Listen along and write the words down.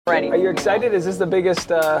Ready. Are you excited? Is this the biggest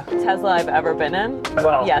Tesla I've ever been in?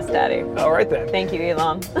 Well, yes, Daddy. All right then. Thank you,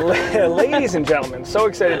 Elon. Ladies and gentlemen, so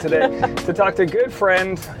excited today to talk to a good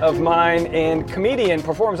friend of mine and comedian,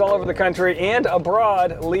 performs all over the country and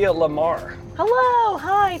abroad, Leah Lamarr. Hello.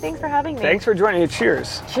 Hi. Thanks for having me. Thanks for joining me.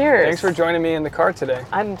 Cheers. Cheers. Thanks for joining me in the car today.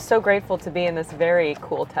 I'm so grateful to be in this very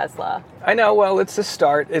cool Tesla. I know. Well, it's the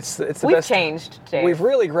start. It's the We've best. changed, Dave. We've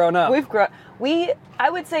really grown up. I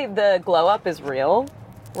would say the glow up is real,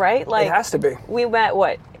 right? Like it has to be. We met,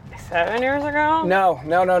 what, 7 years ago? No. We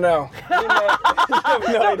met, you have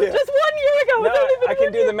no idea. Just 1 year ago. No, I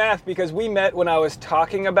can do the math because we met when I was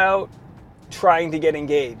talking about trying to get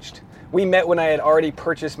engaged. We met when I had already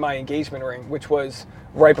purchased my engagement ring, which was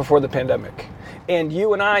right before the pandemic. And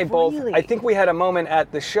you and I both, Really? I think we had a moment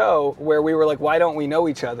at the show where we were like, why don't we know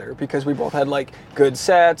each other? Because we both had like good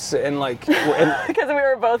sets and like... Because we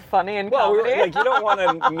were both funny and well, comedy. we were, like, you don't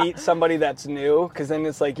want to meet somebody that's new because then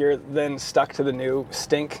it's like you're then stuck to the new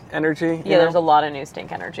stink energy. Yeah, there's a lot of new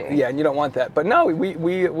stink energy. Yeah, and you don't want that. But no, we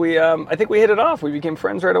I think we hit it off. We became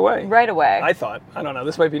friends right away. Right away. I thought. I don't know.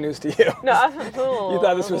 This might be news to you. No, You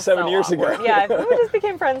thought this was 7 years ago. Yeah, we just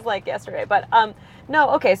became friends like yesterday. But no,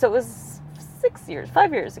 okay, so it was 5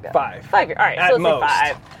 years ago. 5 years. All right, At so let's most.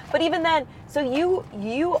 say 5. But even then, so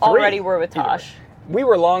you already were with Tosh. We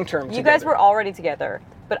were long-term together. You guys were already together,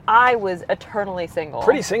 but I was eternally single.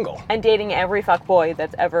 Pretty single. And dating every fuckboy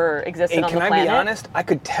that's ever existed And on the can planet. I be honest? I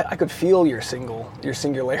could feel your singularity.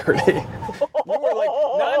 You were like,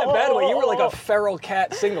 not in a bad way, you were like a feral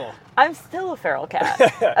cat single. I'm still a feral cat.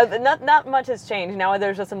 Not much has changed. Now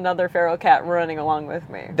there's just another feral cat running along with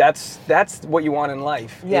me. That's what you want in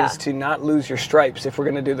life, is to not lose your stripes, if we're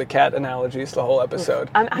going to do the cat analogies the whole episode.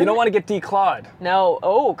 You don't want to get declawed. No.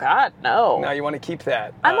 Oh, God, no. No, you want to keep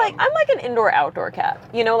that. I'm like an indoor-outdoor cat.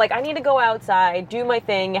 You know, like I need to go outside, do my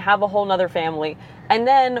thing, have a whole nother family. And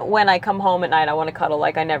then when I come home at night, I want to cuddle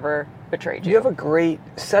like I never betrayed you. You have a great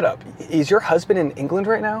setup. Is your husband in England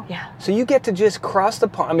right now? Yeah. So you get to just cross the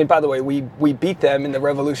pond. I mean, by the way, we beat them in the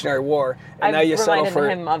Revolutionary War, and now you settle for... I've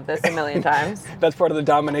reminded him of this a million times. That's part of the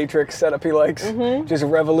dominatrix setup he likes. Mm-hmm. Just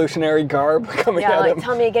revolutionary garb coming at him.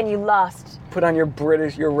 Tell me again, you lost. Put on your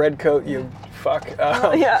red coat, you fuck.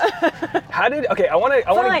 Yeah. I want to...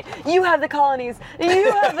 Fine, you have the colonies.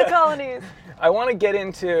 You have the colonies. I want to get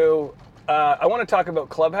into... I want to talk about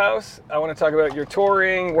Clubhouse. I want to talk about your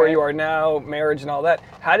touring, where you are now, marriage and all that.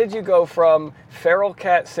 How did you go from feral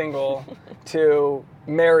cat single to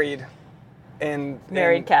married and...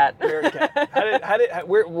 Married cat. Married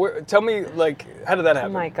cat. Tell me, like, how did that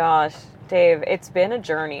happen? Oh my gosh, Dave, it's been a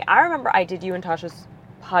journey. I remember I did you and Tasha's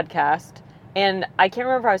podcast, and I can't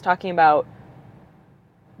remember if I was talking about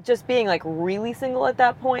just being like really single at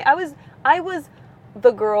that point. I was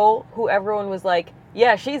the girl who everyone was like,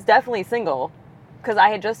 yeah, she's definitely single, because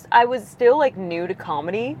I was still like new to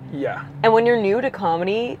comedy. Yeah. And when you're new to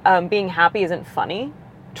comedy, being happy isn't funny.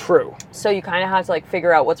 True. So you kind of have to like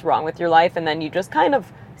figure out what's wrong with your life, and then you just kind of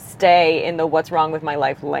stay in the what's wrong with my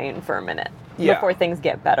life lane for a minute before things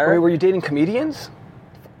get better. Wait, were you dating comedians?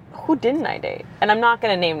 Who didn't I date? And I'm not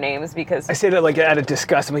going to name names because... I say that like out of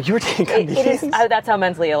disgust. I'm like, you were dating comedians? That's how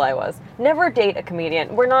mentally ill I was. Never date a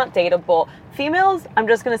comedian. We're not dateable. Females, I'm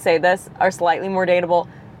just going to say this, are slightly more dateable.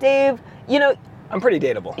 Dave, you know... I'm pretty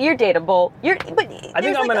dateable. You're dateable. I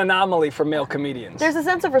think I'm an anomaly for male comedians. There's a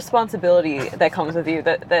sense of responsibility that comes with you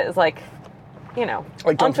that is like, you know,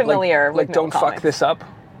 like unfamiliar with don't comics. Fuck this up.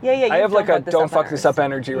 Yeah. I have like a don't fuck this up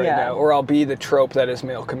energy right Yeah. now, or I'll be the trope that is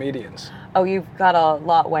male comedians. Oh, you've got a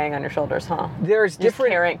lot weighing on your shoulders, huh? There's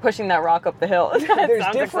different... pushing that rock up the hill. There's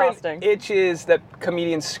different exhausting. itches that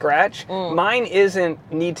comedians scratch. Mine isn't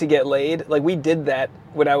need to get laid. Like, we did that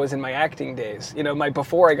when I was in my acting days. You know,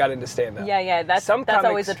 before I got into stand-up. Yeah, that's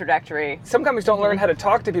always a trajectory. Some comics don't learn how to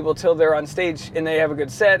talk to people till they're on stage and they have a good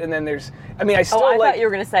set, and then there's... I mean, I thought you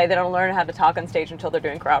were going to say they don't learn how to talk on stage until they're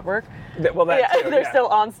doing crowd work. They're still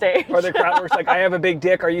on stage. Or the crowd work's like, I have a big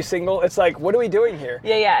dick, are you single? It's like, what are we doing here?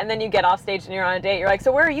 Yeah, and then you get off stage and you're on a date. You're like,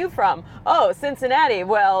 so where are you from? Oh, Cincinnati.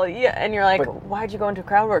 Well, yeah. And you're like, why'd you go into a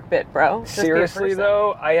crowd work bit, bro? Just seriously,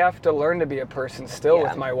 though, I have to learn to be a person still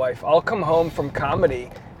with my wife. I'll come home from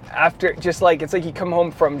comedy after, just like, it's like you come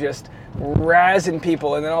home from just razzing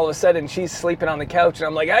people, and then all of a sudden she's sleeping on the couch, and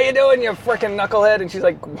I'm like, how you doing, you freaking knucklehead? And she's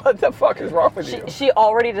like, what the fuck is wrong with you? She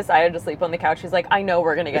already decided to sleep on the couch. She's like, I know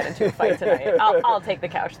we're gonna get into a fight tonight. I'll take the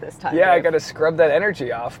couch this time. Yeah, I gotta scrub that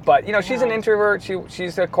energy off. But you know, she's an introvert.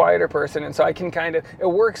 She's a quieter person, and so I can kind of, it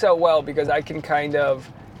works out well because I can kind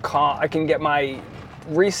of I can get my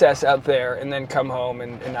recess out there and then come home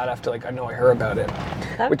and not have to like annoy her about it.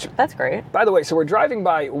 That's great. By the way, so we're driving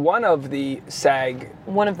by one of the SAG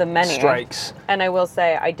one of the many strikes. And I will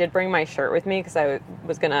say I did bring my shirt with me because I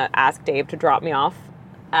was going to ask Dave to drop me off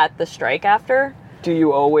at the strike after. Do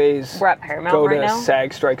you always We're at Paramount go right to now?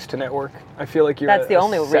 SAG strikes to network? I feel like you're That's the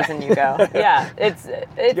only reason you go. Yeah, it's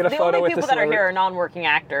the only people that are here are non-working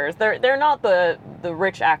actors. They're not the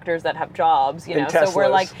rich actors that have jobs, you know. So we're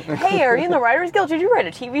like, hey, are you in the Writers Guild? Did you write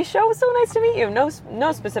a TV show? It was so nice to meet you.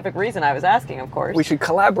 No specific reason I was asking, of course. We should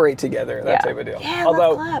collaborate together, that type of deal. Yeah,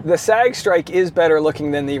 although let's collab. the SAG strike is better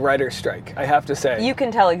looking than the writers strike, I have to say. You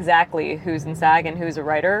can tell exactly who's in SAG and who's a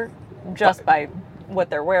writer just by what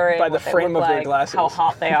they're wearing, by the frame of their glasses, how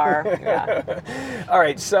hot they are. Yeah. All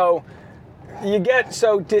right, so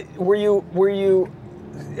were you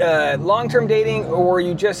long-term dating, or were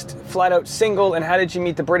you just flat out single? And how did you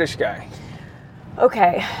meet the British guy?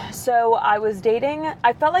 Okay, so I was dating.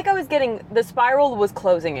 I felt like I was getting the spiral was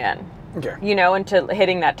closing in. Okay. You know, into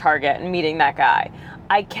hitting that target and meeting that guy.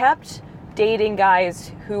 I kept dating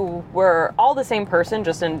guys who were all the same person,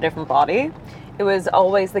 just in a different body. It was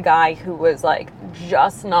always the guy who was like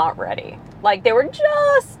just not ready. Like they were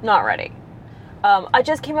just not ready. I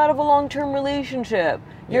just came out of a long-term relationship.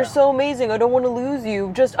 You're so amazing. I don't want to lose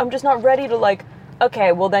you. I'm just not ready to like,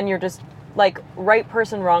 okay, well then you're just like right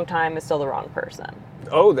person, wrong time is still the wrong person.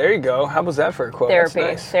 Oh, there you go. How was that for a quote? Therapy,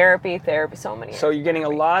 That's nice. therapy, so many. So you're getting a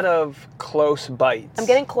lot of close bites. I'm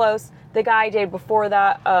getting close. The guy I dated before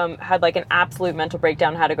that had like an absolute mental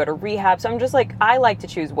breakdown, had to go to rehab. So I'm just like, I like to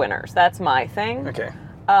choose winners. That's my thing. Okay.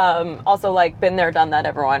 Also like been there, done that,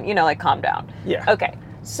 everyone, you know, like calm down. Yeah. Okay.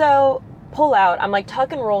 So pull out. I'm like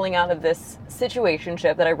tuck and rolling out of this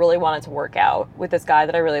situationship that I really wanted to work out with this guy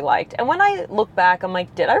that I really liked. And when I look back, I'm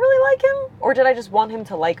like, did I really like him? Or did I just want him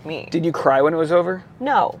to like me? Did you cry when it was over?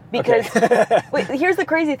 No, because wait, here's the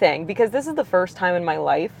crazy thing, because this is the first time in my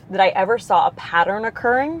life that I ever saw a pattern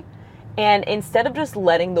occurring. And instead of just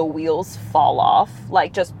letting the wheels fall off,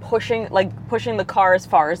 like just pushing the car as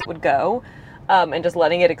far as it would go, and just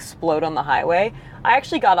letting it explode on the highway, I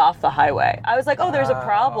actually got off the highway. I was like, oh, there's a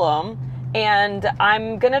problem. And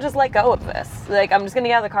I'm gonna just let go of this. Like, I'm just gonna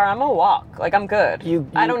get out of the car. I'm gonna walk. Like, I'm good.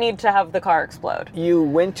 I don't need to have the car explode. You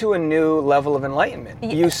went to a new level of enlightenment.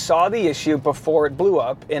 You saw the issue before it blew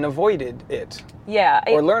up and avoided it. Yeah.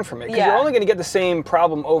 Or learn from it. Because you're only going to get the same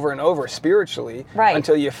problem over and over spiritually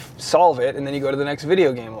until you solve it, and then you go to the next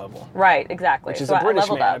video game level. Right, exactly. Which is a British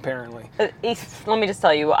man, apparently. Let me just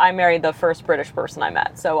tell you, I married the first British person I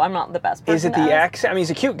met, so I'm not the best person. Is it the accent? I mean, he's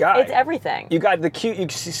a cute guy. It's everything. You got the cute, you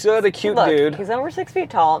saw the cute Look, dude. He's over 6 feet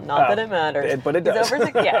tall, not that it matters. But it does. He's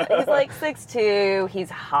over he's like 6'2", he's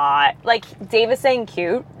hot. Like, Dave is saying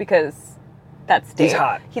cute because that's Dave. He's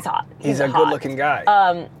hot. He's hot. He's a good-looking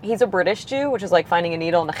guy. He's a British Jew, which is like finding a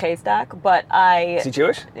needle in a haystack, but Is he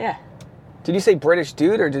Jewish? Yeah. Did you say British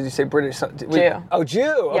dude, or did you say British... Jew. Oh, Jew.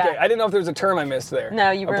 Okay, Yeah. I didn't know if there was a term I missed there. No,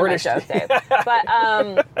 you ruined my joke, Dave. But,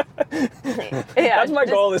 yeah. That's my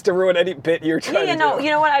goal, is to ruin any bit you're trying to do. You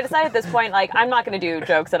know what? I decided at this point, like, I'm not going to do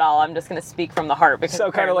jokes at all. I'm just going to speak from the heart, because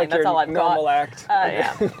so kind of like that's your all I've normal got. act.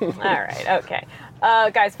 Yeah. All right. Okay.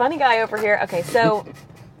 Guys, funny guy over here. Okay, so...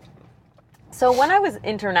 So when I was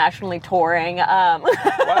internationally touring,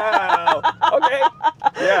 Wow. Okay.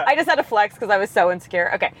 Yeah. I just had to flex because I was so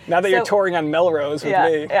insecure. Okay. Now that you're touring on Melrose with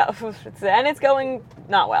me. Yeah, and it's going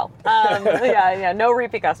not well. Yeah, no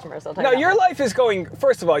repeat customers. I'll tell you. No, your life is going.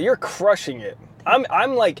 First of all, you're crushing it.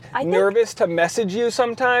 I'm like nervous to message you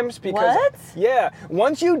sometimes because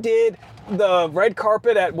once you did the red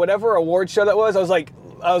carpet at whatever award show that was, I was like,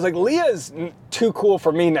 Leah's too cool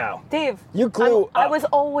for me now. Dave, you glue I was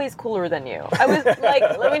always cooler than you. I was like,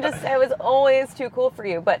 let me just say, I was always too cool for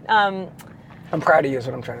you. But I'm proud of you is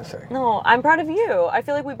what I'm trying to say. No, I'm proud of you. I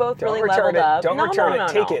feel like we both really leveled up. Don't return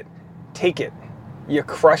it. Take it. You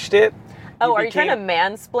crushed it. Are you trying to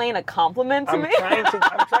mansplain a compliment to me? I'm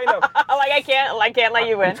trying to. Like I can't let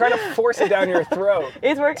you win. I'm trying to force it down your throat.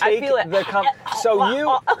 It's working. I feel it.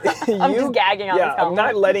 I'm just gagging on this compliment. I'm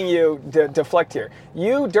not letting you deflect here.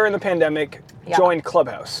 You, during the pandemic, joined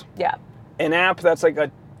Clubhouse. Yeah. An app that's like a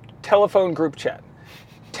telephone group chat.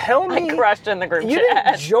 Tell me. I crushed in the group chat. You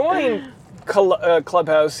didn't join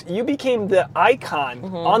Clubhouse. You became the icon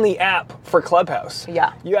on the app for Clubhouse.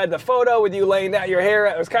 Yeah. You had the photo with you laying out your hair.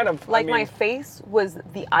 It was kind of like my face was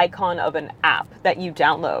the icon of an app that you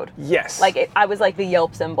download. Yes. Like I was like the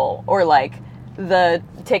Yelp symbol, or like the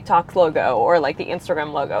TikTok logo, or like the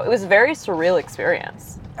Instagram logo. It was a very surreal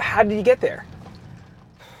experience. How did you get there?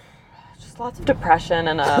 Just lots of depression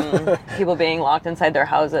and people being locked inside their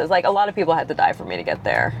houses. Like a lot of people had to die for me to get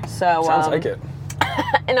there. So sounds like it.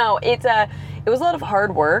 No, it was a lot of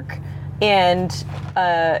hard work. And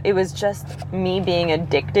it was just me being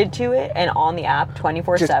addicted to it and on the app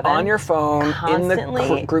 24/7. Just on your phone, constantly,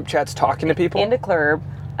 in the group chats, talking to people? In the club,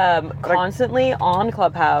 constantly on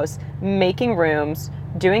Clubhouse, making rooms,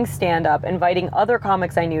 doing stand-up, inviting other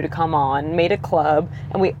comics I knew to come on, made a club,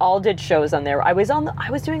 and we all did shows on there. I was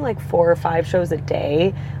doing like 4 or 5 shows a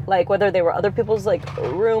day, like whether they were other people's like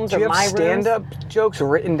rooms or my rooms. Do you have stand-up jokes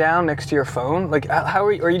written down next to your phone? Like how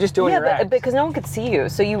are you just doing your act? Yeah, because no one could see you.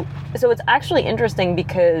 So it's actually interesting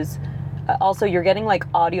because also you're getting like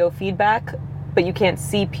audio feedback, but you can't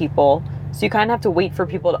see people. So you kind of have to wait for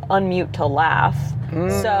people to unmute to laugh.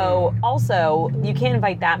 So also you can't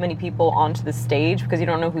invite that many people onto the stage because you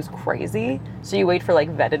don't know who's crazy. So you wait for like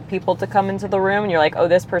vetted people to come into the room and you're like, oh,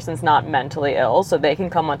 this person's not mentally ill, so they can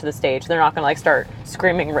come onto the stage. They're not gonna like start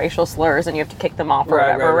screaming racial slurs and you have to kick them off or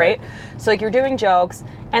whatever, right? So like you're doing jokes.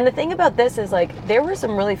 And the thing about this is like there were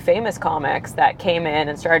some really famous comics that came in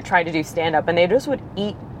and started trying to do stand-up and they just would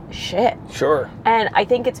eat shit. Sure. And I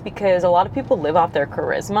think it's because a lot of people live off their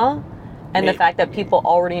charisma. And the fact that people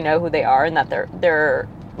already know who they are and that they're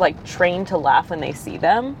like trained to laugh when they see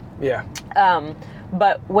them. Yeah.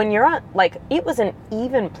 But when you're on, like, it was an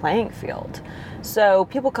even playing field. So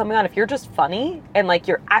people coming on, if you're just funny and like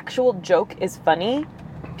your actual joke is funny,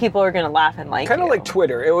 people are gonna laugh and like kind of like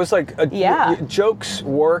Twitter. It was like jokes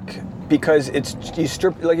work because you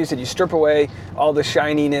strip, like you said, you strip away all the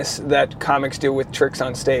shininess that comics do with tricks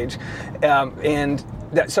on stage, and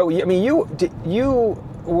that. So I mean, you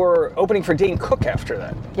were opening for Dane Cook after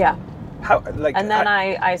that. Yeah. How and then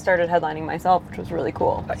I started headlining myself, which was really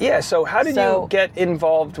cool. Yeah. So how did you get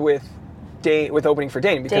involved with opening for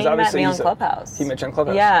Dane? Because Dane obviously met me on Clubhouse. He met you on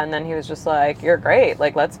Clubhouse. Yeah, and then he was just like, "You're great.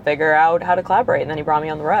 Like, let's figure out how to collaborate." And then he brought me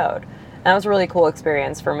on the road. And that was a really cool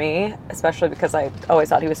experience for me, especially because I always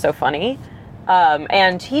thought he was so funny.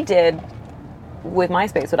 And he did with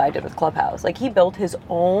MySpace what I did with Clubhouse. Like, he built his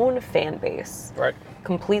own fan base. Right.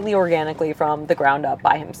 Completely organically from the ground up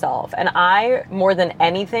by himself. And I, more than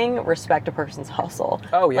anything, respect a person's hustle.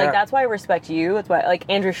 Oh, yeah. Like, that's why I respect you. That's why, like,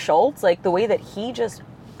 Andrew Schultz, like, the way that he just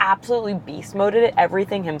absolutely beast moded it,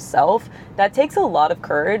 everything himself, that takes a lot of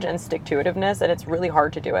courage and stick-to-itiveness, and it's really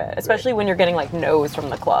hard to do it, especially when you're getting, like, no's from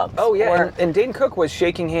the clubs. Oh, yeah, and Dane Cook was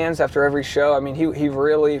shaking hands after every show. I mean, he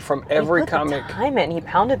really, from every comic... He put the time in. He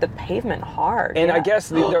pounded the pavement hard. And I guess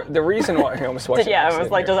the reason why... I almost watched I was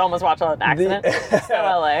like, just almost watched an accident. So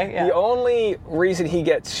LA, yeah. The only reason he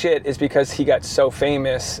gets shit is because he got so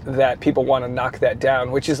famous that people want to knock that down,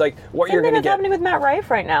 which is, like, what you're going to get... Same thing happening with Matt Rife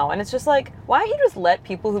right now, and it's just like, why don't you just let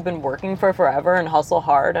people who've been working for forever and hustle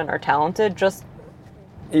hard and are talented just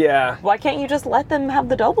why can't you just let them have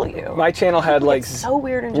the W? My channel had like so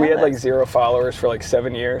weird and we had like 0 followers for like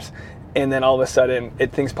 7 years, and then all of a sudden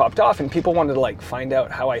things popped off and people wanted to like find out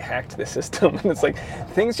how I hacked the system, and it's like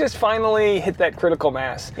things just finally hit that critical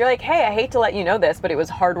mass. You're like, hey, I hate to let you know this, but it was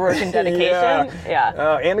hard work and dedication.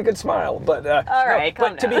 And a good smile, but all right,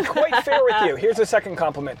 but to be quite fair with you, here's a second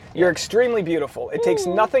compliment. You're extremely beautiful. It takes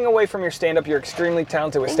nothing away from your stand-up. You're extremely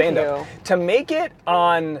talented with stand-up. To make it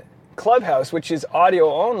on Clubhouse, which is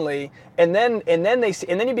audio only, and then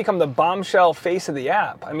you become the bombshell face of the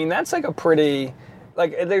app. I mean, that's like a pretty,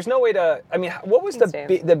 like, there's no way to. I mean, what was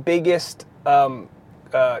the biggest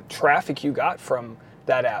traffic you got from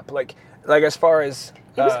that app? Like as far as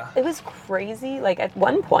it was crazy. Like at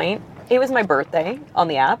one point, it was my birthday on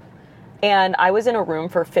the app, and I was in a room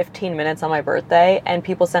for 15 minutes on my birthday, and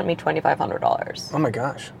people sent me $2,500. Oh my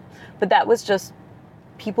gosh! But that was just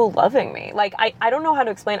people loving me. Like, I don't know how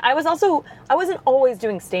to explain. I wasn't always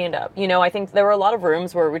doing stand-up. You know, I think there were a lot of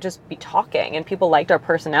rooms where we'd just be talking and people liked our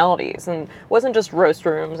personalities, and it wasn't just roast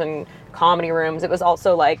rooms and comedy rooms. It was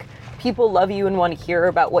also like people love you and want to hear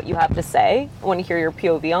about what you have to say, want to hear your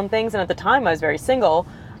POV on things. And at the time I was very single.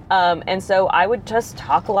 And so I would just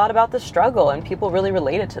talk a lot about the struggle, and people really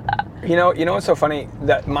related to that. You know what's so funny?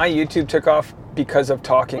 That my YouTube took off because of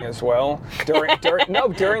talking as well.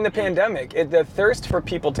 During the pandemic, the thirst for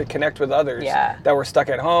people to connect with others that were stuck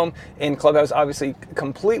at home, and Clubhouse obviously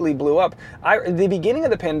completely blew up. The beginning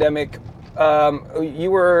of the pandemic,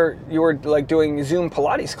 you were like doing Zoom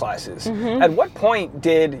Pilates classes. Mm-hmm. At what point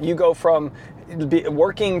did you go from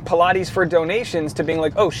working Pilates for donations to being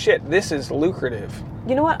like, oh shit, this is lucrative?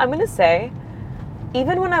 You know what? I'm going to say,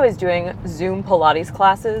 even when I was doing Zoom Pilates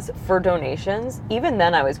classes for donations, even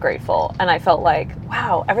then I was grateful. And I felt like,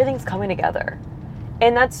 wow, everything's coming together.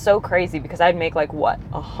 And that's so crazy because I'd make like, what,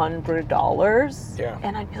 $100? Yeah.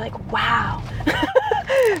 And I'd be like, wow.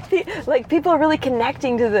 Like, people are really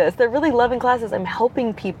connecting to this. They're really loving classes. I'm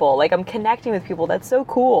helping people. Like, I'm connecting with people. That's so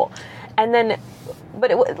cool. And then, but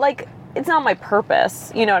it like, it's not my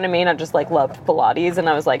purpose, you know what I mean? I just like loved Pilates, and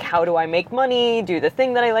I was like, how do I make money, do the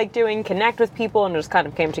thing that I like doing, connect with people, and it just kind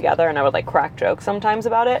of came together, and I would like crack jokes sometimes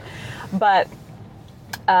about it. But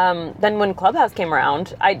then when Clubhouse came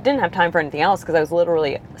around, I didn't have time for anything else because I was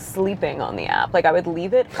literally sleeping on the app. Like I would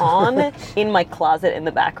leave it on in my closet in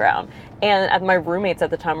the background. And my roommates at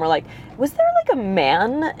the time were like, was there like a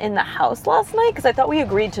man in the house last night? Because I thought we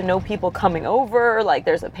agreed to no people coming over. Like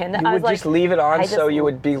there's a pandemic. You would just leave it on so you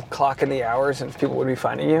would be clocking the hours and people would be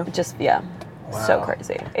finding you? Just, yeah. Wow. So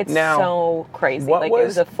crazy. It's now, so crazy. Like it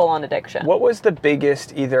was a full-on addiction. What was the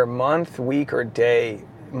biggest either month, week, or day,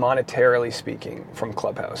 monetarily speaking, from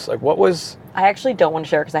Clubhouse? Like what was... I actually don't want to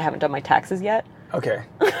share because I haven't done my taxes yet. Okay.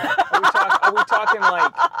 Are we talking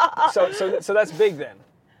like... So that's big then?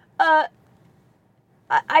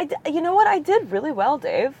 You know what? I did really well,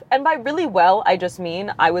 Dave. And by really well, I just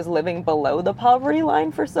mean I was living below the poverty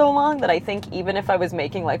line for so long that I think even if I was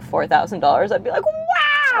making like $4,000, I'd be like, wow!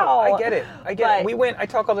 I get it. I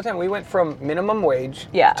talk all the time. We went from minimum wage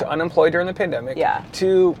to unemployed during the pandemic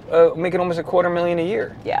to making almost $250,000 a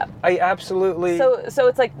year. Yeah. I absolutely... So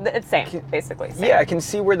it's like, it's same, basically. Same. Yeah, I can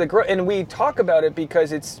see where the growth... And we talk about it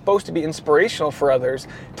because it's supposed to be inspirational for others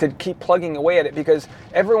to keep plugging away at it, because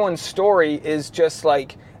everyone's story is just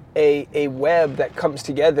like a web that comes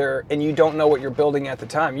together and you don't know what you're building at the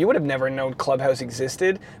time. You would have never known Clubhouse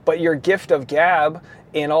existed, but your gift of gab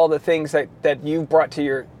and all the things that you brought to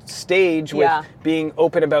your stage with being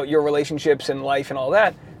open about your relationships and life and all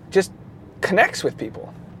that just connects with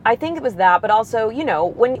people. I think it was that, but also, you know,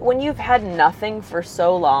 when you've had nothing for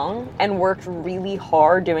so long and worked really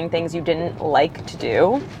hard doing things you didn't like to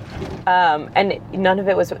do, and none of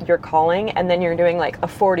it was your calling, and then you're doing like a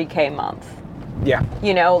 $40K month. Yeah.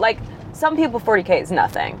 You know, like some people $40K is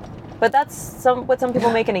nothing, but that's what some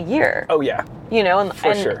people make in a year. Oh yeah. You know,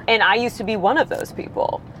 For sure. And I used to be one of those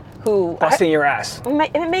people who... Busting your ass.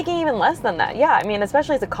 Making even less than that. Yeah, I mean,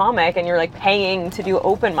 especially as a comic and you're like paying to do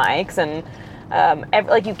open mics and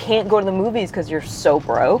like you can't go to the movies because you're so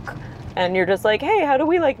broke. And you're just like, hey, how do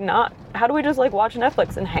we just like watch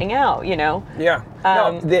Netflix and hang out, you know? Yeah.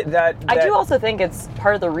 I do also think it's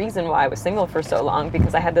part of the reason why I was single for so long,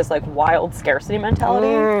 because I had this like wild scarcity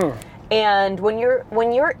mentality. And when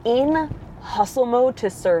you're in hustle mode to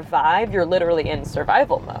survive, you're literally in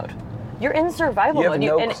survival mode. You're in survival mode.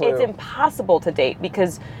 And it's impossible to date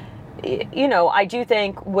because, you know, I do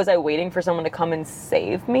think, was I waiting for someone to come and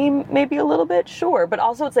save me? Maybe a little bit, sure. But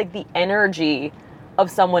also it's like the energy of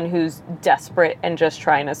someone who's desperate and just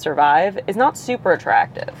trying to survive is not super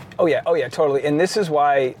attractive. Oh yeah, totally. And this is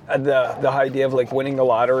why the idea of like winning the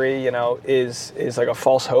lottery, you know, is like a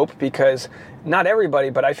false hope, because not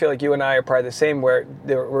everybody, but I feel like you and I are probably the same, where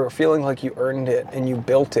we're feeling like you earned it and you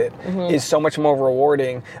built it is so much more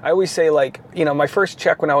rewarding. I always say, like, you know, my first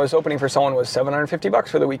check when I was opening for someone was $750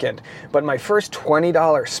 for the weekend, but my first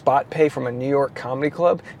 $20 spot pay from a New York comedy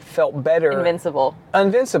club felt better. Invincible.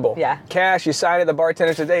 Yeah. Cash, you sign it, the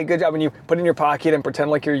bartender says, hey, good job, and you put it in your pocket and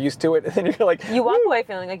pretend like you're used to it, and then you're like... You walk away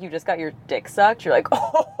feeling like you just got your dick sucked. You're like,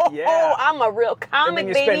 oh, I'm a real comic, and then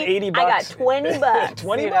you baby. Spend $80. I got $20.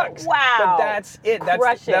 $20. Wow. But that's it.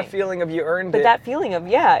 That's that feeling of you earned it. But that feeling of,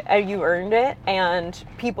 you earned it, and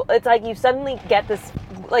people, it's like you suddenly get this,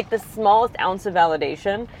 like the smallest ounce of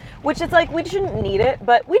validation, which is like, we shouldn't need it,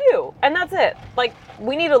 but we do. And that's it. Like,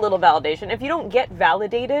 we need a little validation. If you don't get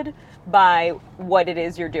validated by what it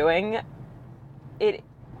is you're doing,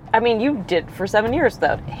 you did for 7 years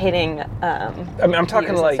without hitting. I'm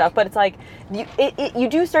talking like stuff, but it's like you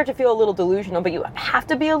do start to feel a little delusional, but you have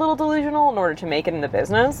to be a little delusional in order to make it in the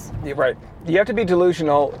business. Yeah, right. You have to be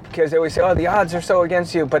delusional because they always say, "Oh, the odds are so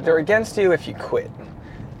against you," but they're against you if you quit.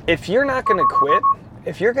 If you're not going to quit,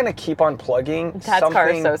 if you're going to keep on plugging, Dad's car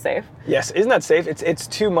is so safe. Yes, isn't that safe? It's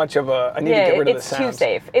too much of a. I need to get rid of the sound. It's too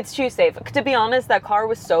safe. It's too safe. To be honest, that car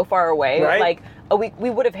was so far away. Right? Like we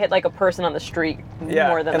would have hit like a person on the street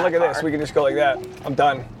more than that. And look at this. We can just go like that. I'm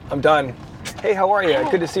done. Hey, how are you?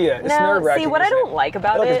 Good to see you. It's nerve-wracking. See, what I don't like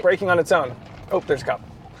about look, it... it's braking on its own. Oh, there's a cop.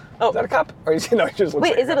 Oh. Is that a cop? Or is, no, it just looks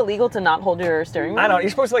Wait, like is it illegal to not hold your steering wheel? I don't know.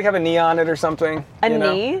 You're supposed to like have a knee on it or something. A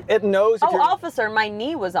knee? It knows if you're... officer, my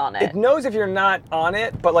knee was on it. It knows if you're not on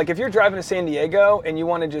it, but like if you're driving to San Diego and you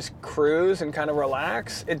want to just cruise and kind of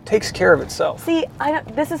relax, it takes care of itself. See,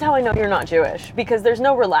 this is how I know you're not Jewish, because there's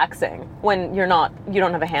no relaxing when you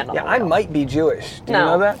don't have a hand on the wheel. I might be Jewish. Do you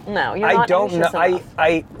know that? No, you're not anxious enough.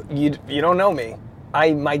 You don't know me.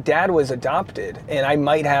 My dad was adopted, and I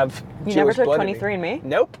might have Jewish blood. You never took 23andMe?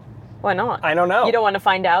 Nope. Why not? I don't know. You don't want to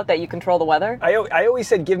find out that you control the weather? I always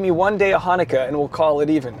said, give me one day of Hanukkah and we'll call it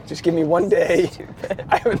even. Just give me one day. Stupid.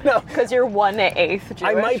 I don't know. Because you're 1/8 Jewish.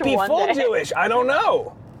 I might be full Jewish. I don't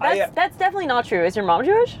know. That's definitely not true. Is your mom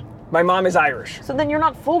Jewish? My mom is Irish. So then you're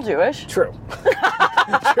not full Jewish. True.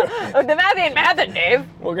 Oh, the math ain't mathin', Dave.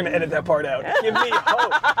 We're going to edit that part out. Give me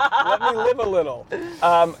hope. Let me live a little.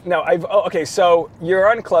 Okay, so you're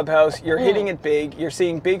on Clubhouse. You're hitting it big. You're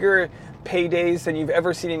seeing bigger paydays than you've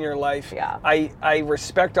ever seen in your life. Yeah. I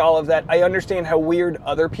respect all of that. I understand how weird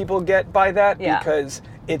other people get by that because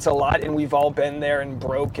it's a lot and we've all been there and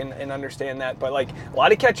broke and understand that. But like a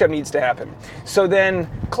lot of catch up needs to happen. So then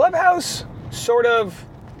Clubhouse sort of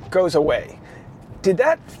goes away. Did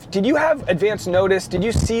you have advance notice? Did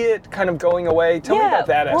you see it kind of going away? Tell me about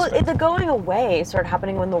that aspect. Well, the going away started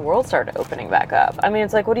happening when the world started opening back up. I mean,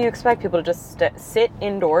 it's like, what do you expect people to just sit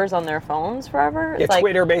indoors on their phones forever? It's like,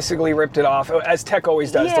 Twitter basically ripped it off, as tech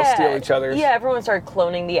always does. They'll steal each other's. Yeah, everyone started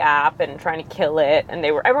cloning the app and trying to kill it, and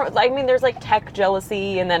there's like tech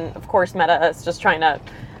jealousy, and then of course Meta is just trying to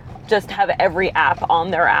just have every app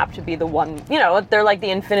on their app to be the one. You know, they're like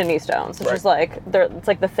the Infinity Stones. It's just like it's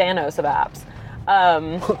like the Thanos of apps.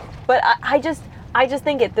 But I just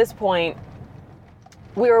think at this point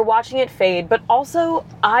we were watching it fade, but also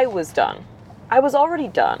I was done. I was already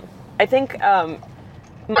done. I think I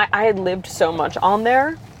had lived so much on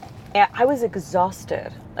there, and I was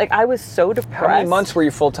exhausted. Like I was so depressed. How many months were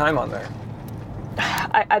you full time on there?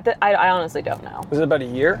 I honestly don't know. Was it about a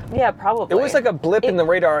year? Yeah, probably. It was like a blip in the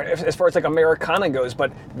radar as far as like Americana goes,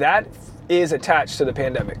 but that is attached to the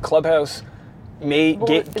pandemic. Clubhouse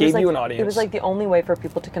gave you an audience. It was like the only way for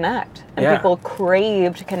people to connect, and people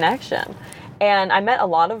craved connection. And I met a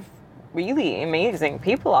lot of really amazing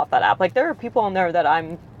people off that app. Like there are people on there that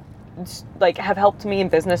I'm like have helped me in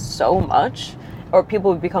business so much, or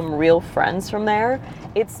people who've become real friends from there.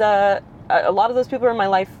 It's a lot of those people are in my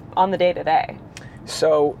life on the day to day.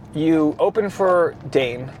 So you opened for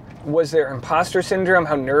Dane. Was there imposter syndrome?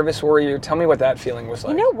 How nervous were you? Tell me what that feeling was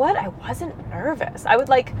like. You know what? I wasn't nervous.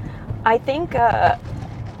 I think I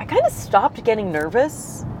kind of stopped getting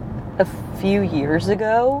nervous a few years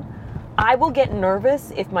ago. I will get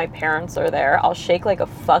nervous if my parents are there. I'll shake like a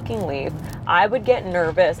fucking leaf. I would get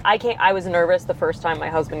nervous. I was nervous the first time my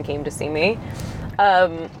husband came to see me.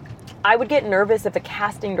 I would get nervous if a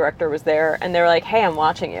casting director was there and they were like, "Hey, I'm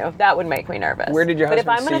watching you." That would make me nervous. Where did your husband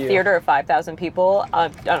see you? But if I'm in a theater of 5,000 people, I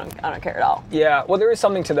don't care at all. Yeah, well, there is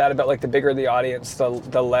something to that about like the bigger the audience,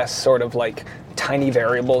 the less sort of like tiny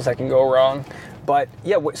variables that can go wrong. But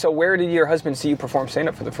yeah, so where did your husband see you perform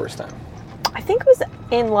stand-up for the first time? I think it was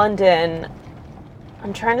in London.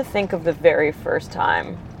 I'm trying to think of the very first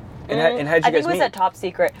time. And how'd you guys meet? I think it was at Top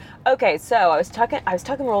Secret. Okay, so I was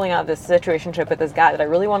tucking rolling out of this situationship with this guy that I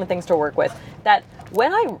really wanted things to work with. That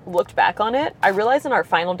when I looked back on it, I realized in our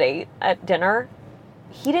final date at dinner,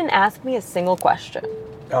 he didn't ask me a single question.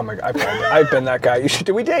 Oh my God, I've been that guy.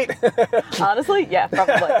 Do we date? Honestly, yeah,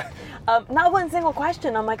 probably. Not one single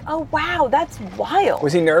question. I'm like, oh wow, that's wild.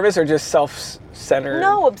 Was he nervous or just self-centered?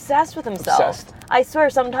 No, obsessed with himself. Obsessed. I swear,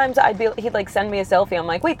 sometimes he'd like send me a selfie. I'm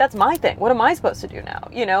like, wait, that's my thing. What am I supposed to do now?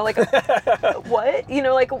 You know, like, what? You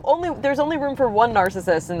know, like there's only room for one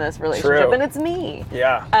narcissist in this relationship, and it's me.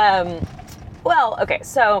 Yeah. Well, okay,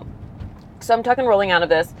 so I'm tucking rolling out of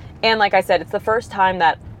this, and like I said, it's the first time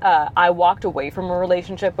that I walked away from a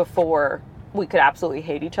relationship before we could absolutely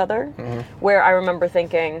hate each other. Mm-hmm. Where I remember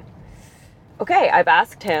thinking, okay, I've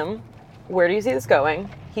asked him, where do you see this going?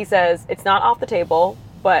 He says, it's not off the table,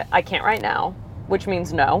 but I can't right now, which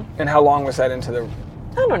means no. And how long was that into the...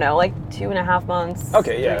 I don't know, like 2.5 months.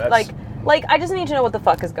 Okay, yeah. That's... Like, I just need to know what the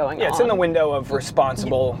fuck is going on. Yeah, it's in the window of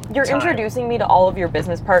responsible You're time. Introducing me to all of your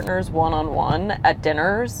business partners one-on-one at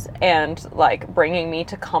dinners and, like, bringing me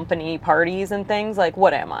to company parties and things. Like,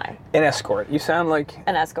 what am I? An escort. You sound like...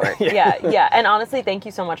 An escort. Yeah. And honestly, thank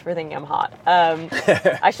you so much for thinking I'm hot.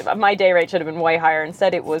 My day rate should have been way higher.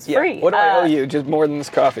 Instead, it was free. What do I owe you? Just more than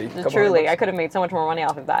this coffee. Truly, I could have made so much more money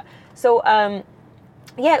off of that. So,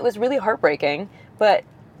 yeah, it was really heartbreaking, but...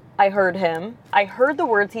 I heard him. I heard the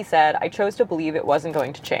words he said. I chose to believe it wasn't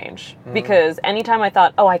going to change. Because anytime I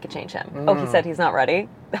thought, oh, I could change him. Oh, he said he's not ready.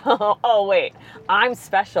 Oh, wait. I'm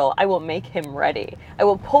special. I will make him ready. I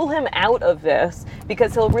will pull him out of this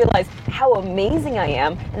because he'll realize how amazing I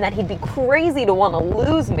am and that he'd be crazy to want to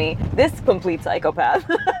lose me. This complete psychopath.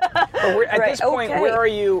 At this point, where are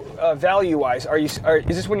you value-wise? Is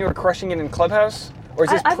this when you were crushing it in Clubhouse? Or is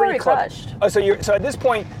this I've already crushed. Oh, so at this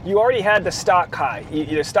point you already had the stock high.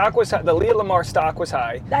 The stock was high, the Leah Lamarr stock was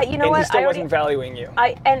high. You know what? He still wasn't valuing you.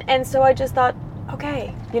 And so I just thought,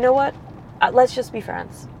 okay, you know what? Let's just be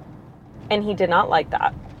friends. And he did not like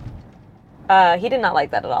that. He did not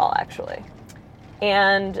like that at all, actually.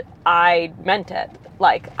 And I meant it.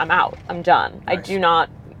 Like, I'm out. I'm done. Nice. I do not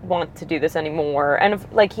want to do this anymore. And if,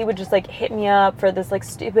 like, he would just like hit me up for this like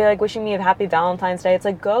stupid, like wishing me a happy Valentine's Day. It's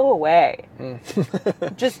like, go away.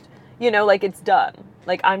 Just, you know, like, it's done.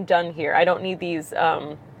 Like, I'm done here. I don't need these.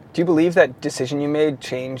 Do you believe that decision you made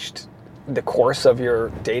changed the course of your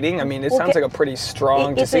dating? I mean, it sounds like a pretty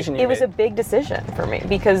strong decision you made. It was a big decision for me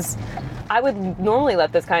because I would normally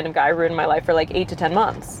let this kind of guy ruin my life for like 8 to 10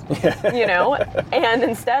 months, you know? And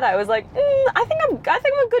instead I was like, I think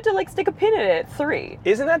I'm good to like stick a pin in it at 3.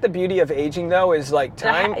 Isn't that the beauty of aging though, is like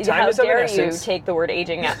time is of an essence? How dare you take the word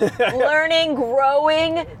aging out. Learning,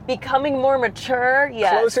 growing, becoming more mature,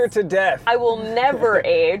 yes. Closer to death. I will never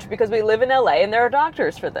age because we live in LA and there are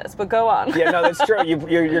doctors for this, but go on. Yeah, no, that's true.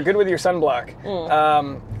 You're good with your sunblock.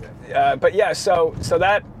 But yeah, so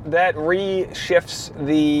that reshifts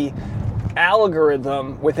the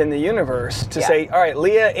algorithm within the universe to say, all right,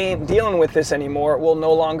 Leah ain't dealing with this anymore. We'll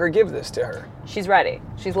no longer give this to her. She's ready.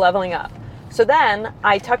 She's leveling up. So then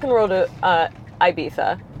I tuck and roll to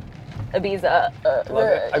Ibiza. Love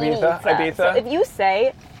it. Ibiza. So if you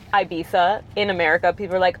say Ibiza in America,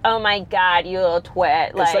 people are like, oh my God, you little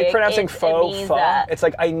twit. It's like pronouncing faux. It's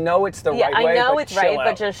like, I know it's the right way, I know it's right,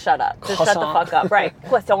 but just shut up. Just shut the fuck up. Right.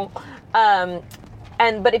 Croissant.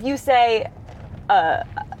 But if you say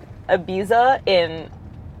Ibiza in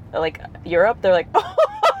like Europe, they're like,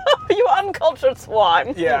 you uncultured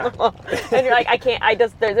swine. Yeah. And you're like, I can't,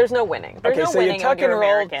 there's no winning. There's no winning you tuck and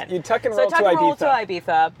roll to Ibiza. So I tuck and roll to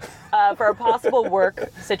Ibiza for a possible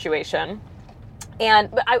work situation.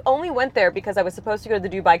 But I only went there because I was supposed to go to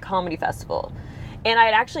the Dubai Comedy Festival. And I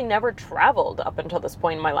had actually never traveled up until this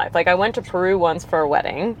point in my life. Like, I went to Peru once for a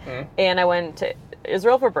wedding, and I went to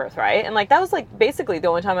Israel for birthright, and like that was like basically the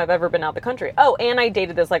only time I've ever been out the country. Oh, and I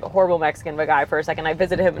dated this like horrible Mexican guy for a second. I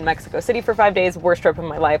visited him in Mexico City for 5 days. Worst trip of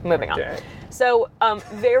my life. Moving on. So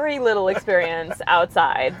very little experience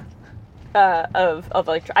outside of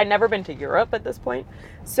like I'd never been to Europe at this point.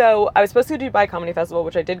 So I was supposed to go to Dubai Comedy Festival,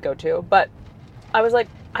 which I did go to, but I was like,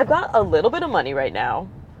 I've got a little bit of money right now.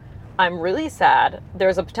 I'm really sad.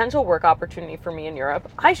 There's a potential work opportunity for me in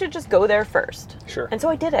Europe. I should just go there first. Sure. And so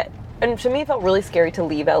I did it. And to me, it felt really scary to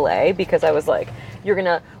leave LA because I was like, you're going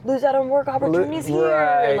to lose out on work opportunities here.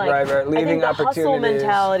 Right, and like, right. Leaving I think the hustle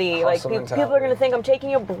mentality. People are going to think I'm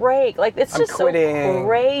taking a break. Like, it's just so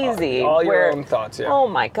crazy. All your own thoughts, yeah. Oh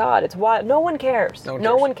my God, it's wild. No one cares.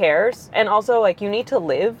 No one cares. And also, like, you need to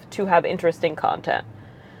live to have interesting content.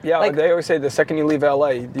 Yeah, like, they always say the second you leave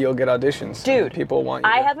LA, you'll get auditions. Dude, people want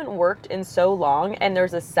you. I haven't worked in so long, and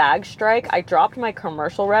there's a SAG strike. I dropped my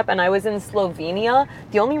commercial rep, and I was in Slovenia.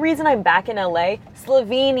 The only reason I'm back in LA,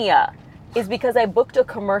 Slovenia, is because I booked a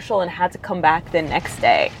commercial and had to come back the next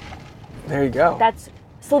day. There you go. That's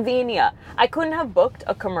Slovenia. I couldn't have booked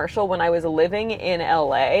a commercial when I was living in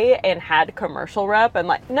LA and had commercial rep and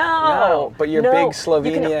like, no, but you're big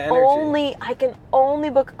Slovenia energy. I can only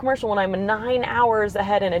book a commercial when I'm 9 hours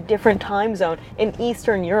ahead in a different time zone in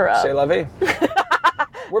Eastern Europe. C'est la vie.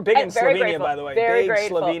 We're big in Slovenia, grateful. by the way. Very big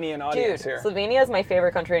grateful. Slovenian audience here. Slovenia is my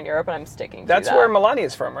favorite country in Europe, and I'm sticking to that. That's where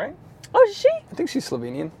Melania's from, right? Oh, is she? I think she's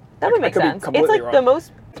Slovenian. That would make sense. It's like wrong. the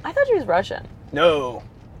most. I thought she was Russian. No.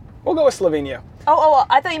 We'll go with Slovenia. Oh,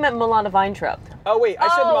 I thought you meant Milana Weintraub. Oh, wait, I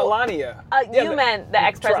said Melania. You meant the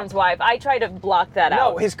ex-president's wife. I tried to block that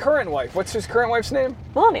out. No, his current wife. What's his current wife's name?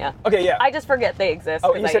 Melania. Okay, yeah. I just forget they exist.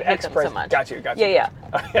 Oh, you said ex-president. So much. Got you. Yeah.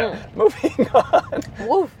 Moving on.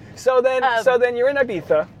 Woof. So then you're in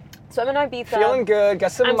Ibiza. So I'm in Ibiza. Feeling good,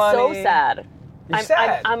 got some money. I'm so sad. You're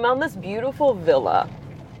sad? I'm on this beautiful villa.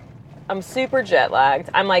 I'm super jet lagged.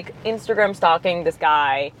 I'm like Instagram stalking this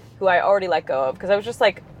guy who I already let go of because I was just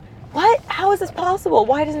like, what? How is this possible?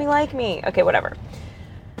 Why doesn't he like me? Okay, whatever.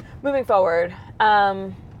 Moving forward.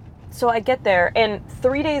 So I get there, and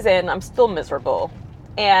 3 days in, I'm still miserable.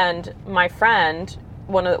 And my friend,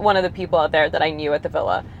 one of the people out there that I knew at the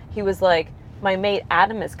villa, he was like, my mate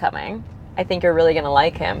Adam is coming. I think you're really going to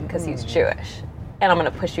like him because he's Jewish. And I'm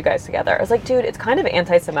going to push you guys together. I was like, dude, it's kind of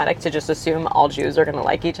anti-Semitic to just assume all Jews are going to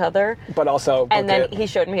like each other. But also, and then he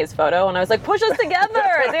showed me his photo, and I was like, push us together.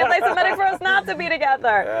 It's anti-Semitic for us not to be together.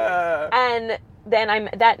 And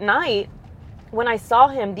then that night, when I saw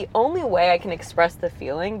him, the only way I can express the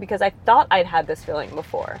feeling, because I thought I'd had this feeling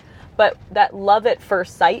before, but that love at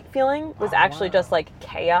first sight feeling was actually just like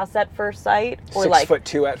chaos at first sight. Or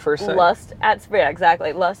 6'2" at first sight. Lust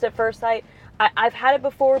at first sight. I've had it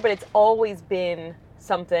before, but it's always been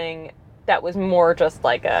something that was more just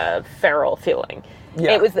like a feral feeling.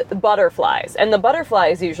 Yeah. It was the butterflies, and the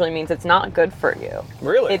butterflies usually means it's not good for you.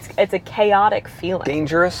 Really? It's a chaotic feeling.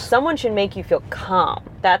 Dangerous? Someone should make you feel calm.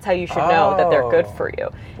 That's how you should know that they're good for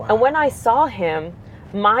you. Wow. And when I saw him,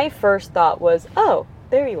 my first thought was, oh,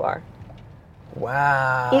 there you are.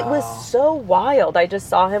 Wow. It was so wild. I just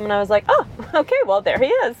saw him and I was like, oh, okay, well, there he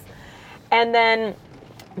is. And then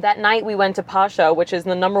that night we went to Pasha, which is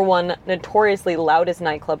the #1 notoriously loudest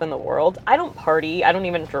nightclub in the world. I don't party. I don't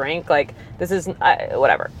even drink. Like, this is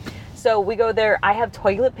whatever. So we go there. I have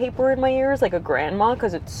toilet paper in my ears like a grandma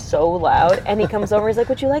because it's so loud. And he comes over. He's like,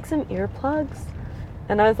 would you like some earplugs?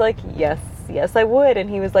 And I was like, yes, I would. And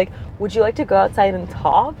he was like, would you like to go outside and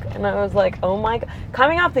talk? And I was like, oh my God.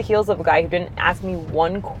 Coming off the heels of a guy who didn't ask me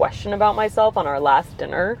one question about myself on our last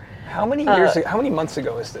dinner. How many months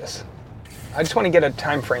ago is this? I just want to get a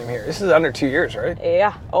time frame here. This is under 2 years, right?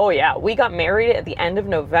 Yeah. Oh, yeah. We got married at the end of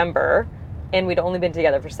November, and we'd only been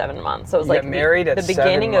together for 7 months. So it was like married at the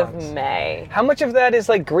beginning 7 months. of May. How much of that is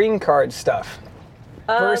like green card stuff?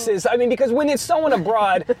 Versus, I mean, because when it's someone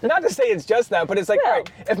abroad, not to say it's just that, but it's like, all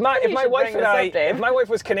right, if my wife and I, if my wife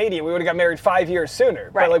was Canadian, we would have got married 5 years sooner.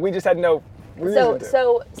 Right. But like, we just had no reason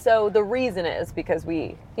to. So the reason is because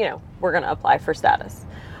we're going to apply for status,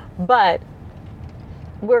 but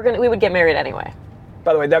we would get married anyway.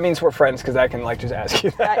 By the way, that means we're friends because I can like just ask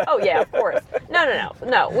you that. Oh yeah, of course.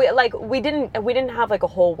 No. We didn't have like a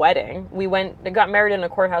whole wedding. We got married in a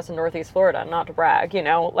courthouse in Northeast Florida. Not to brag,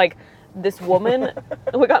 like this woman.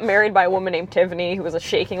 We got married by a woman named Tiffany who was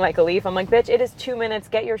shaking like a leaf. I'm like, bitch, it is 2 minutes.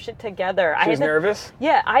 Get your shit together. She was nervous.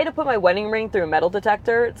 Yeah, I had to put my wedding ring through a metal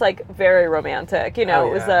detector. It's like very romantic. It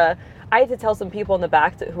was I had to tell some people in the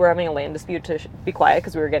back who were having a land dispute to be quiet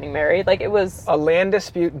because we were getting married. Like, it was... A land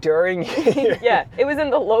dispute during... Yeah, it was in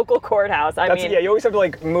the local courthouse. I mean... Yeah, you always have to,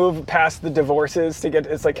 like, move past the divorces to get...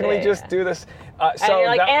 It's like, can we just do this? And you're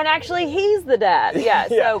like, and actually, he's the dad. Yeah,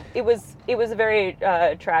 so it was a very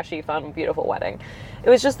trashy, fun, beautiful wedding. It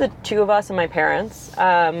was just the two of us and my parents.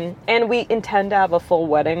 And we intend to have a full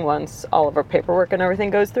wedding once all of our paperwork and everything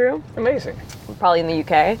goes through. Amazing. Probably in the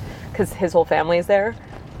UK, because his whole family is there.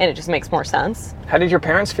 And it just makes more sense. How did your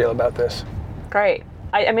parents feel about this? Great.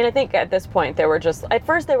 I mean, I think at this point they were just, at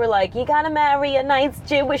first they were like, you gotta marry a nice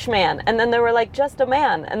Jewish man. And then they were like, just a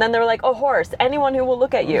man. And then they were like, a horse, anyone who will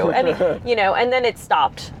look at you. And then it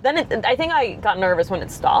stopped. I think I got nervous when it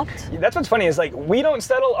stopped. That's what's funny is like, we don't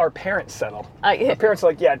settle, our parents settle. Our parents are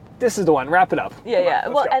like, yeah, this is the one, wrap it up. Yeah.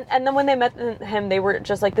 Well, and then when they met him, they were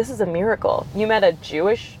just like, this is a miracle. You met a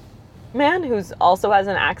Jewish man who's also has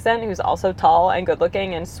an accent, who's also tall and good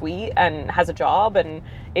looking and sweet and has a job and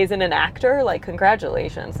isn't an actor. Like,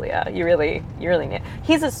 congratulations, Leah. You really need.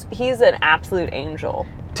 He's an absolute angel.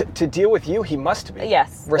 To deal with you, he must be.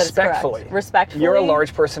 Yes. Respectfully. You're a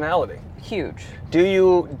large personality. Huge.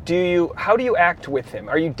 How do you act with him?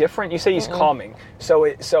 Are you different? You say he's calming. So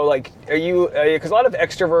like, are you, because a lot of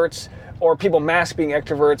extroverts or people mask being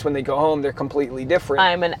extroverts when they go home, they're completely different.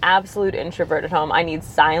 I'm an absolute introvert at home. I need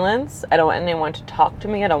silence. I don't want anyone to talk to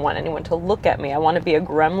me. I don't want anyone to look at me. I want to be a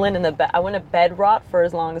gremlin in the bed. I want to bed rot for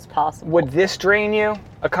as long as possible. Would this drain you?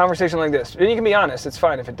 A conversation like this? And you can be honest, it's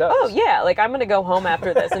fine if it does. Oh yeah, like I'm going to go home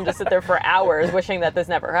after this and just sit there for hours wishing that this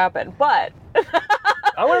never happened. But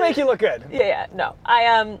I want to make you look good. Yeah, no.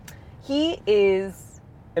 He is...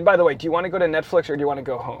 And by the way, do you want to go to Netflix or do you want to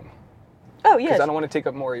go home? Oh, yeah. Because I don't want to take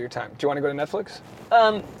up more of your time. Do you want to go to Netflix?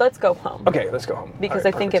 Let's go home. Okay, let's go home. Because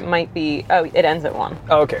I think it might be... Oh, it ends at 1.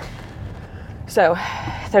 Oh, okay. So,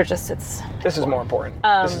 This is more important.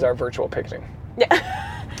 This is our virtual picnic.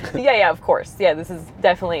 Yeah. yeah, of course. Yeah, this is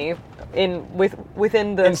definitely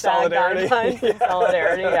within the solidarity. Guidelines. In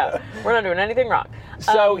solidarity, yeah. We're not doing anything wrong.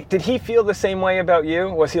 So, did he feel the same way about you?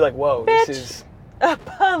 Was he like, whoa, bitch, this is...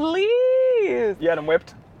 Please! You had him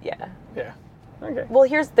whipped? Yeah. Yeah. Okay. Well,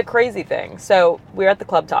 here's the crazy thing. So, we're at the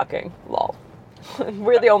club talking. Lol.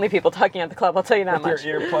 We're the only people talking at the club, I'll tell you that much. With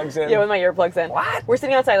your earplugs in? Yeah, with my earplugs in. What? We're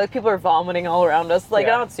sitting outside, like, people are vomiting all around us. Like,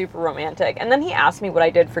 not super romantic. And then he asked me what I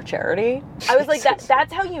did for charity. I was like,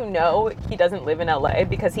 that's how you know he doesn't live in LA,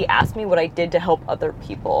 because he asked me what I did to help other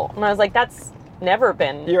people. And I was like, that's never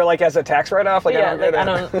been... You're like, as a tax write-off? Like, yeah, I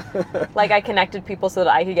don't... Like, I connected people so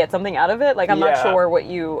that I could get something out of it. Like, I'm not sure what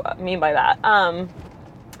you mean by that.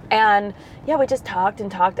 And yeah, we just talked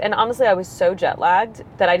and talked. And honestly, I was so jet lagged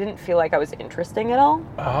that I didn't feel like I was interesting at all.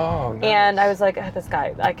 Oh, nice. And I was like, this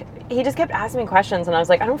guy, like, he just kept asking me questions. And I was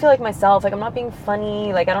like, I don't feel like myself. Like, I'm not being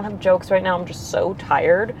funny. Like, I don't have jokes right now. I'm just so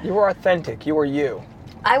tired. You were authentic. You were you.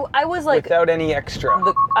 I was like... Without any extra.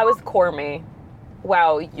 I was core me.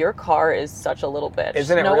 Wow, your car is such a little bitch.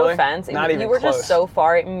 Isn't it no really? No offense. Not even You were close. Just so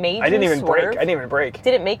far. It made you I didn't swerve. even brake.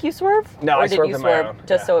 Did it make you swerve? No, or I did swerved you on swerve my own.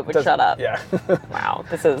 just so it would shut up? Yeah. Wow,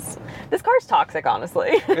 this car's toxic, honestly.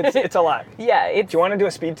 It's a lot. Yeah. Do you want to do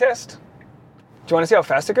a speed test? Do you want to see how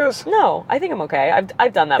fast it goes? No, I think I'm okay.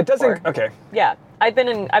 I've done that before. It doesn't... Okay. Yeah. I've been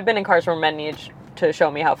in cars where men need to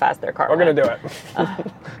show me how fast their car We're going to do it.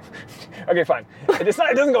 Okay, fine. It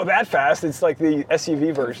doesn't go that fast. It's like the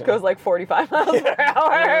SUV version. It goes like 45 miles per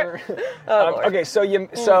hour. Okay,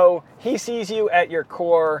 so he sees you at your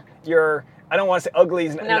core. I don't want to say ugly,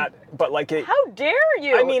 but like it. How dare you?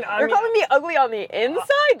 You're calling me ugly on the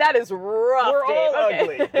inside? That is rough. We're all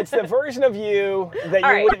ugly. It's the version of you that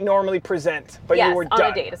you wouldn't normally present, but you were done.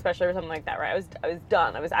 On a date, especially or something like that, right? I was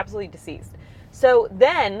done. I was absolutely deceased. So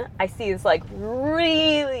then I see this like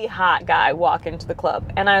really hot guy walk into the club,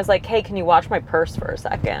 and I was like, "Hey, can you watch my purse for a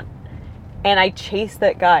second?" And I chased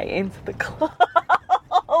that guy into the club.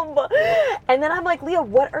 And then I'm like, "Leah,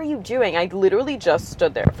 what are you doing?" I literally just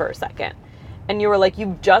stood there for a second. And you were like,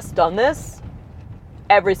 "You've just done this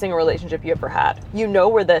every single relationship you ever had. You know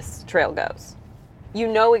where this trail goes. You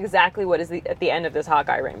know exactly what is at the end of this hot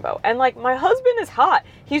guy rainbow." And like, my husband is hot.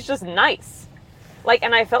 He's just nice. Like,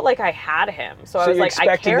 and I felt like I had him. So I was like,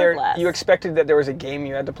 I cared less. You expected that there was a game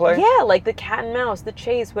you had to play? Yeah, like the cat and mouse, the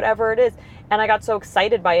chase, whatever it is. And I got so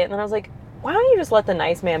excited by it. And then I was like, why don't you just let the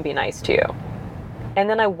nice man be nice to you? And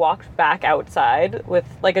then I walked back outside with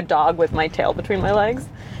like a dog with my tail between my legs.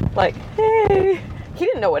 Like, hey. He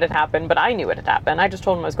didn't know what had happened, but I knew what had happened. I just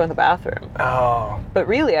told him I was going to the bathroom. Oh. But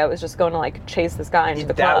really, I was just going to like chase this guy into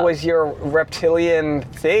the club. That was your reptilian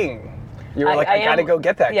thing. You were I gotta go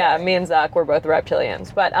get that guy. Yeah, me and Zach were both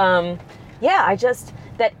reptilians. But yeah,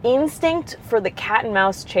 that instinct for the cat and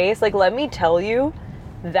mouse chase, like, let me tell you,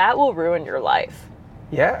 that will ruin your life.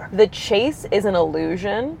 Yeah. The chase is an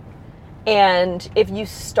illusion. And if you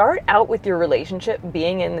start out with your relationship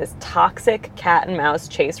being in this toxic cat and mouse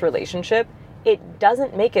chase relationship, it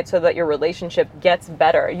doesn't make it so that your relationship gets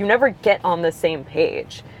better. You never get on the same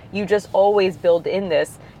page. You just always build in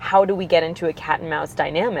this, how do we get into a cat and mouse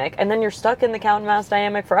dynamic? And then you're stuck in the cat and mouse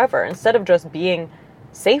dynamic forever instead of just being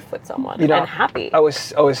safe with someone and happy. I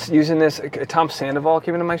was using this. Tom Sandoval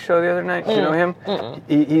came into my show the other night. Do you know him?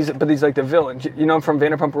 He's like the villain. You know him from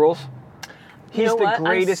Vanderpump Rules? He's the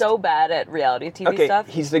greatest. I'm so bad at reality TV stuff.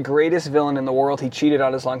 He's the greatest villain in the world. He cheated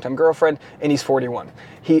on his longtime girlfriend, and he's 41.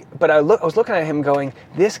 But I was looking at him going,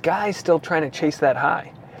 this guy's still trying to chase that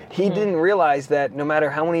high. He didn't realize that no matter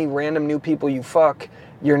how many random new people you fuck,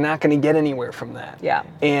 you're not going to get anywhere from that. Yeah.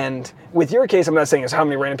 And with your case, I'm not saying it's how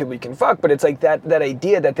many random people you can fuck, but it's like that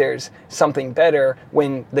idea that there's something better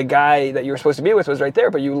when the guy that you were supposed to be with was right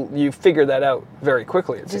there, but you figured that out very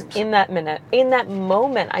quickly, it seems. In that minute, in that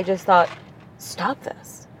moment, I just thought, stop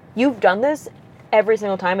this. You've done this every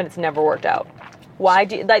single time and it's never worked out. Why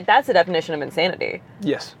do you, that's the definition of insanity.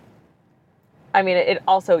 Yes. I mean, it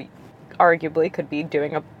also arguably could be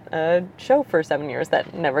doing a show for 7 years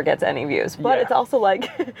that never gets any views. But it's also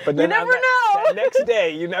like, but you never know. That next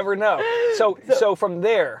day, you never know. So from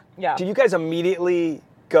there, do you guys immediately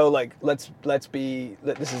go like, this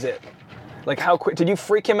is it? Like, how quick, did you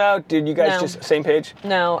freak him out? Did you guys just, same page?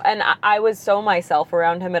 No, and I was so myself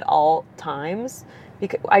around him at all times.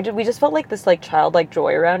 Because we just felt like this like childlike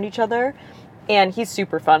joy around each other. And he's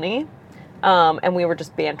super funny. And we were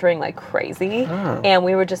just bantering like crazy. And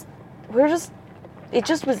it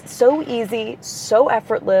just was so easy, so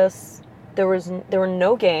effortless. There were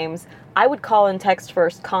no games. I would call and text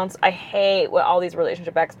first. I hate what all these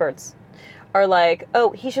relationship experts are like,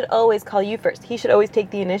 oh, he should always call you first. He should always take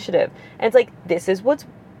the initiative. And it's like, this is what's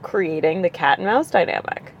creating the cat and mouse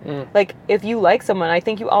dynamic. Like, if you like someone, I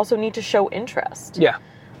think you also need to show interest. Yeah.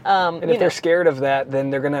 And if they're scared of that, then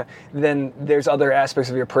there's other aspects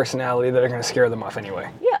of your personality that are gonna scare them off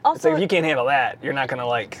anyway. Yeah. Also, it's like, if you can't handle that, you're not gonna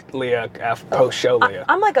like Leah post show Leah.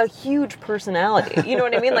 I'm like a huge personality. You know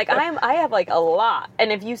what I mean? Like I have like a lot.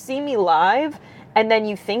 And if you see me live, and then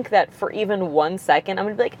you think that for even 1 second, I'm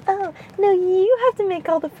going to be like, oh, no, you have to make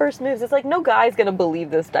all the first moves. It's like, no guy's going to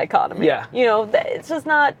believe this dichotomy. Yeah. You know, it's just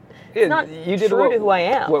not, you did true to who I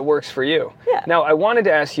am. What works for you. Yeah. Now, I wanted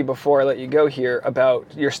to ask you before I let you go here about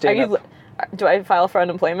your stand-up. Do I file for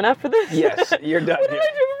unemployment after this? Yes, you're done. What did I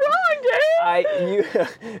do wrong,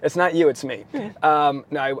 Dave? It's not you, it's me. No,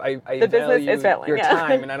 I the business is failing, your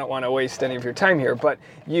time, and I don't want to waste any of your time here. But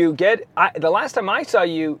the last time I saw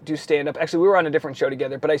you do stand-up, actually we were on a different show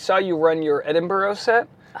together, but I saw you run your Edinburgh set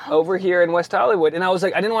over here in West Hollywood, and I was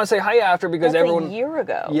like, I didn't want to say hi after because everyone. A year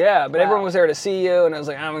ago. Yeah, but everyone was there to see you, and I was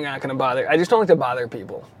like, I'm not going to bother. I just don't like to bother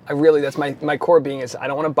people. That's my core being is I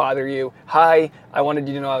don't want to bother you. Hi, I wanted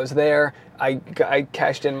you to know I was there. I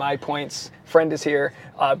cashed in my points. Friend is here.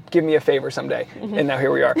 Give me a favor someday. And now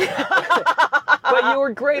here we are. But you were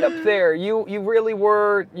great up there. You really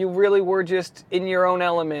were just in your own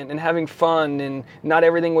element and having fun, and not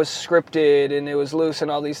everything was scripted and it was loose and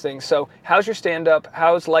all these things. So how's your stand-up?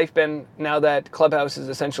 How's life been now that Clubhouse is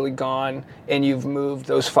essentially gone and you've moved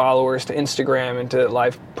those followers to Instagram and to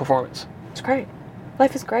live performance? It's great.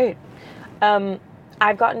 Life is great.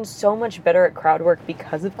 I've gotten so much better at crowd work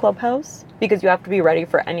because of Clubhouse, because you have to be ready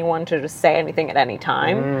for anyone to just say anything at any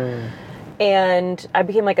time. And I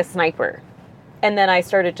became like a sniper. And then I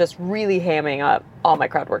started just really hamming up all my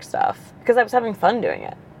crowd work stuff because I was having fun doing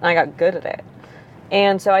it. And I got good at it.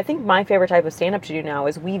 And so I think my favorite type of stand-up to do now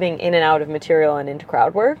is weaving in and out of material and into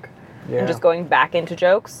crowd work. And just going back into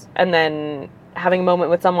jokes and then having a moment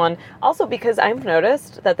with someone. Also because I've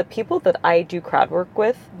noticed that the people that I do crowd work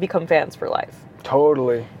with become fans for life.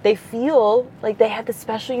 Totally. They feel like they had this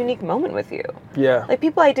special, unique moment with you. Yeah. Like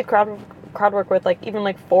people I did crowd work with, like even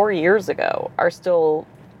like 4 years ago, are still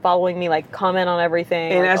following me, like comment on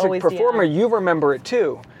everything. And like, as a performer, you remember it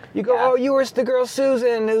too. You go, oh, you were the girl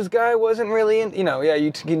Susan, whose guy wasn't really in,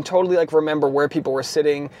 you can totally like remember where people were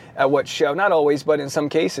sitting at what show. Not always, but in some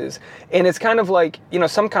cases. And it's kind of like,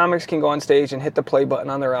 some comics can go on stage and hit the play button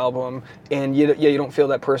on their album and you don't feel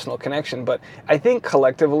that personal connection. But I think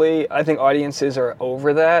collectively, audiences are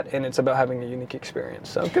over that and it's about having a unique experience.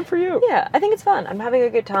 So good for you. Yeah, I think it's fun. I'm having a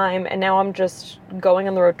good time and now I'm just going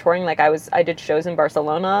on the road touring. Like I did shows in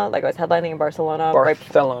Barcelona, like I was headlining in Barcelona.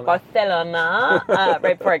 Barcelona,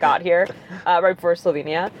 right before I got here, right before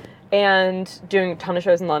Slovenia, and doing a ton of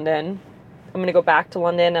shows in London. I'm going to go back to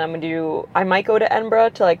London and I might go to Edinburgh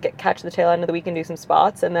to like catch the tail end of the week and do some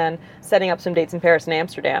spots, and then setting up some dates in Paris and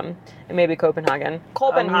Amsterdam and maybe Copenhagen.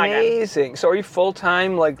 Amazing. So are you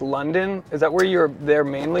full-time like London? Is that where you're there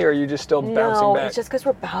mainly, or are you just still bouncing back? No, it's just because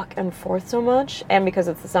we're back and forth so much and because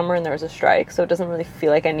it's the summer and there's a strike, so it doesn't really feel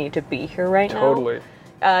like I need to be here right now. Totally.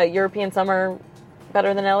 European summer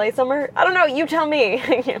better than LA summer? I don't know, you tell me.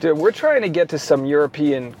 Dude, we're trying to get to some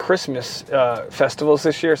European Christmas festivals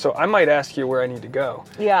this year, so I might ask you where I need to go.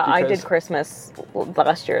 Yeah, I did Christmas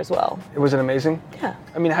last year as well. Was it amazing? Yeah.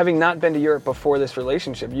 I mean, having not been to Europe before this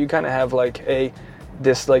relationship, you kind of have like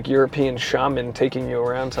this like European shaman taking you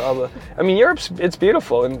around to all the. I mean, it's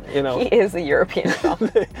beautiful, and He is a European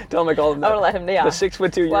shaman. Tell him I call him. I would let him. Yeah. The 6'2"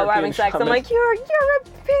 European While we're having sex, shaman. I'm like, you're a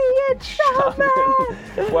European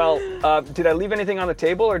shaman. Well, did I leave anything on the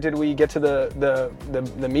table, or did we get to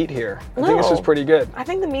the meat here? I think this was pretty good. I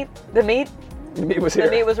think the meat was here.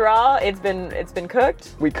 The meat was raw. It's been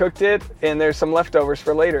cooked. We cooked it, and there's some leftovers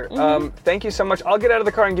for later. Thank you so much. I'll get out of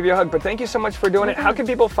the car and give you a hug, but thank you so much for doing it. How can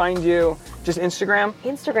people find you? Just Instagram?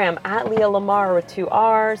 Instagram, at Leah Lamarr with 2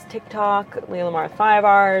 R's, TikTok, Leah Lamarr with 5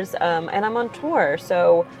 R's, and I'm on tour,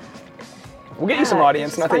 so... We'll get you some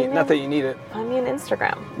audience, not that you need it. Find me on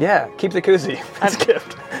Instagram. Yeah, keep the koozie. That's a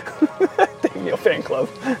gift. Dang Neil fan club.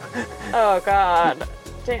 Oh, God.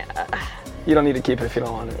 You don't need to keep it if you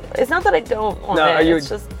don't want it. It's not that I don't want it, it's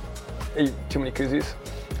just... Are you too many koozies?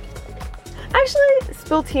 Actually,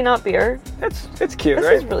 spill tea, not beer. It's cute, right?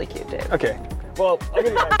 This is really cute, Dave. Okay. Well, I'll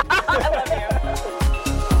give you that. I love you.